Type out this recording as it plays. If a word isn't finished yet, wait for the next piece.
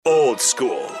Old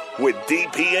School with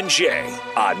DP and J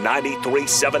on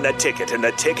 93.7 The Ticket and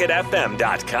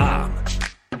theticketfm.com.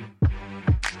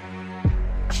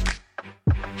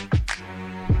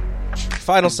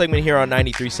 Final segment here on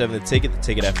 93.7 The Ticket,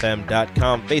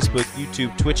 theticketfm.com, Facebook,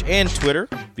 YouTube, Twitch, and Twitter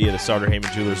via the Sartor Heyman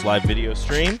Jewelers live video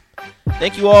stream.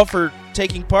 Thank you all for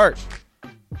taking part.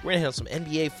 We're going to handle some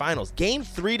NBA Finals. Game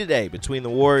 3 today between the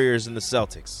Warriors and the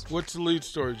Celtics. What's the lead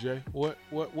story, Jay?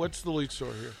 What's the lead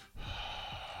story here?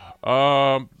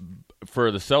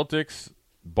 For the Celtics,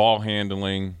 ball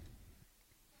handling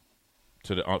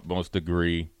to the utmost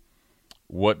degree.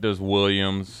 What does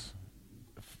Williams,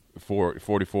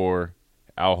 44,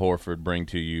 Al Horford bring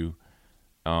to you?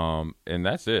 And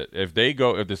that's it. If the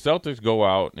Celtics go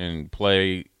out and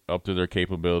play up to their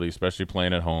capability, especially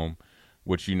playing at home,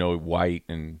 which White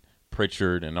and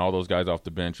Pritchard and all those guys off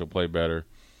the bench will play better.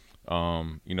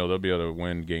 They'll be able to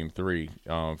win Game 3.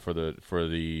 For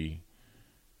the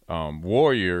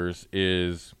Warriors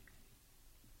is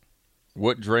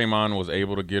what Draymond was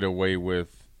able to get away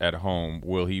with at home.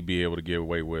 Will he be able to get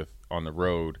away with on the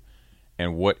road?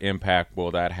 And what impact will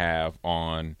that have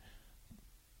on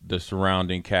the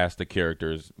surrounding cast of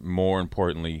characters? More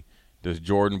importantly, does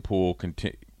Jordan Poole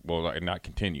not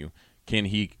continue? Can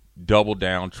he double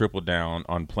down, triple down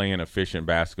on playing efficient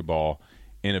basketball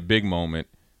in a big moment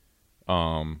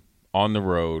on the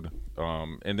road?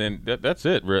 And then that's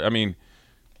it. I mean,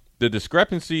 the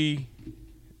discrepancy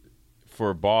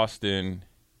for Boston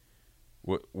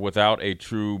without a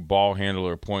true ball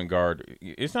handler, point guard,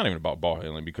 it's not even about ball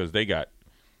handling because they got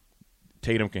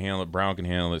Tatum can handle it, Brown can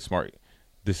handle it, smart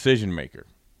decision maker.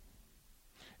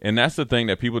 And that's the thing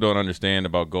that people don't understand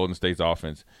about Golden State's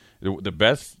offense. The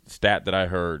best stat that I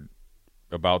heard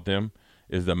about them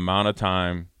is the amount of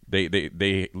time they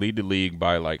lead the league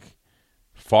by like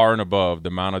far and above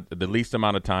the least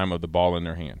amount of time of the ball in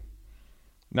their hand.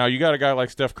 Now you got a guy like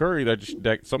Steph Curry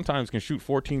that sometimes can shoot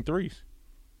 14 threes.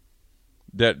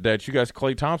 That you guys,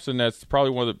 Klay Thompson, that's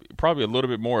probably probably a little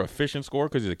bit more efficient scorer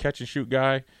because he's a catch and shoot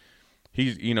guy.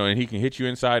 He's and he can hit you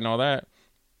inside and all that.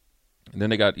 And then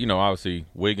they got obviously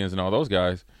Wiggins and all those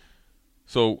guys.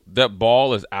 So that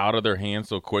ball is out of their hands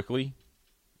so quickly,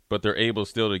 but they're able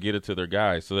still to get it to their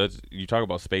guys. So that's, you talk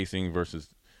about spacing versus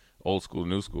old school,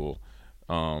 new school.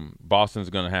 Boston's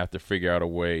going to have to figure out a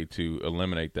way to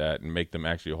eliminate that and make them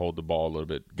actually hold the ball a little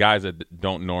bit. Guys that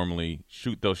don't normally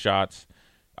shoot those shots,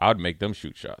 I'd make them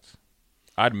shoot shots.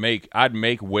 I'd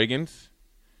make Wiggins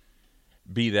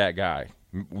be that guy.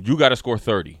 You got to score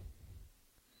 30.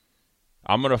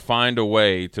 I'm going to find a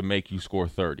way to make you score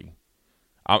 30.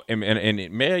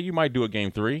 You might do a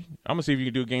Game 3. I'm going to see if you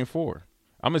can do a Game 4.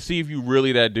 I'm going to see if you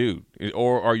really that dude.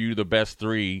 Or are you the best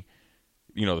 3,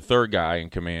 the third guy in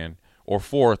command, or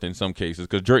fourth in some cases?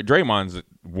 Because Draymond's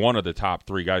one of the top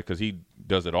 3 guys because he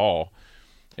does it all.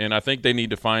 And I think they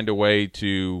need to find a way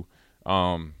to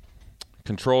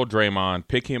control Draymond,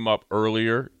 pick him up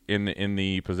earlier in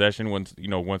the possession once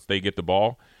they get the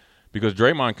ball. Because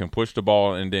Draymond can push the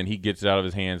ball, and then he gets it out of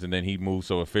his hands, and then he moves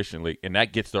so efficiently, and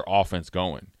that gets their offense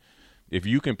going. If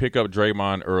you can pick up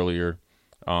Draymond earlier,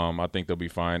 I think they'll be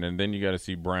fine. And then you got to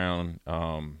see Brown.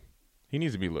 He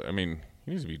needs to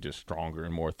be just stronger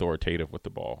and more authoritative with the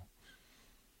ball.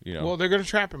 Well, they're going to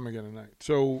trap him again tonight.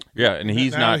 So yeah, and he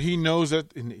knows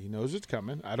that. He knows it's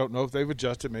coming. I don't know if they've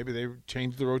adjusted. Maybe they've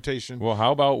changed the rotation. Well,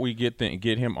 how about we get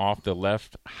him off the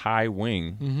left high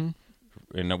wing? Mm-hmm.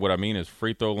 And what I mean is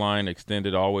free throw line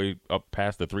extended all the way up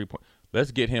past the 3-point.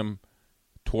 Let's get him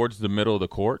towards the middle of the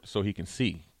court so he can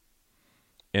see.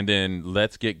 And then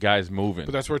let's get guys moving.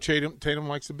 But that's where Tatum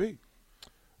likes to be.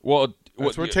 Well,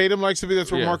 that's where Tatum likes to be.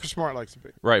 That's where Marcus Smart likes to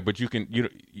be. Right, but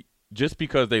just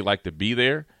because they like to be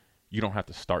there, you don't have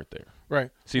to start there. Right.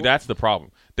 See, that's the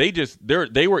problem.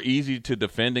 They were easy to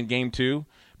defend in Game 2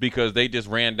 because they just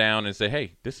ran down and said,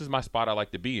 "Hey, this is my spot I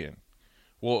like to be in."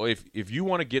 Well, if you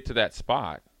want to get to that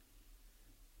spot,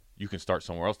 you can start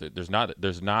somewhere else. There's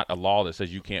not a law that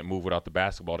says you can't move without the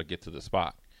basketball to get to the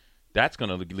spot. That's going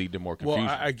to lead to more confusion.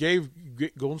 Well, I gave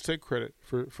Golden State credit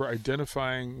for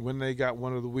identifying when they got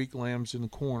one of the weak lambs in the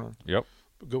corner. Yep.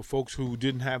 Folks who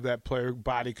didn't have that player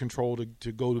body control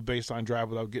to go to baseline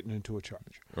drive without getting into a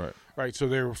charge. Right. So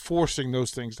they were forcing those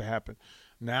things to happen.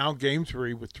 Now, Game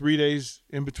 3, with 3 days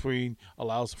in between,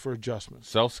 allows for adjustments.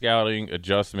 Self-scouting,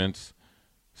 adjustments,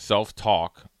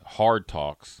 self-talk, hard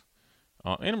talks.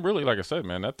 And really, like I said,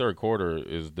 man, that third quarter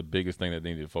is the biggest thing that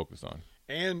they need to focus on.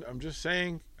 And I'm just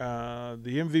saying, the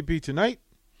MVP tonight,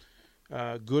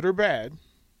 good or bad,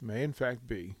 may in fact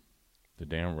be the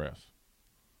damn refs.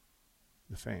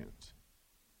 The fans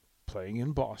playing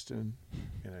in Boston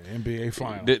in an NBA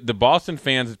final. The Boston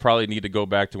fans probably need to go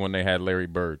back to when they had Larry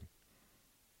Bird.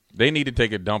 They need to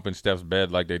take a dump in Steph's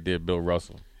bed like they did Bill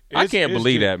Russell. I can't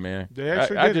believe that, man. They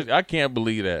actually I can't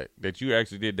believe that you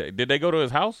actually did that. Did they go to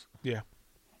his house? Yeah.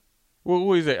 Well,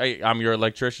 who is it? Hey, I'm your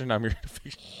electrician. I'm here to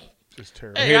fix. Just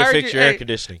terrible. I'm here to fix your air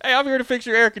conditioning. Hey, I'm here to fix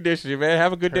your air conditioning, man.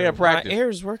 Have a good day at practice. My air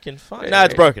is working fine. Nah,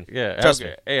 it's broken. Yeah, trust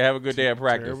me. Hey, have a good day at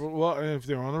practice. Terrible. Well, and if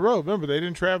they're on the road, remember they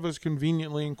didn't travel as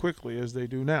conveniently and quickly as they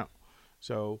do now,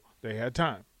 so they had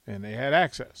time and they had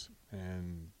access.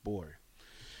 And boy,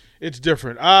 it's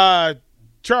different.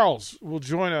 Charles will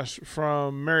join us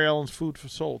from Mary Ellen's Food for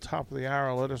Soul, top of the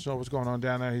hour. Let us know what's going on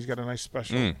down there. He's got a nice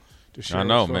special to share. I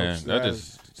know, with man. folks. That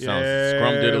just sounds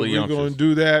scrum-diddly. We're going to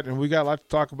do that, and we got a lot to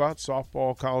talk about.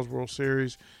 Softball College World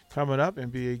Series coming up,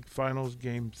 NBA Finals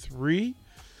Game 3.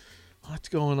 Lots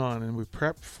going on, and we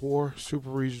prep for Super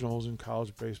Regionals in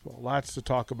college baseball. Lots to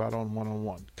talk about on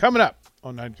One-on-One. Coming up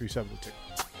on 93.7 The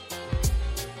Ticket.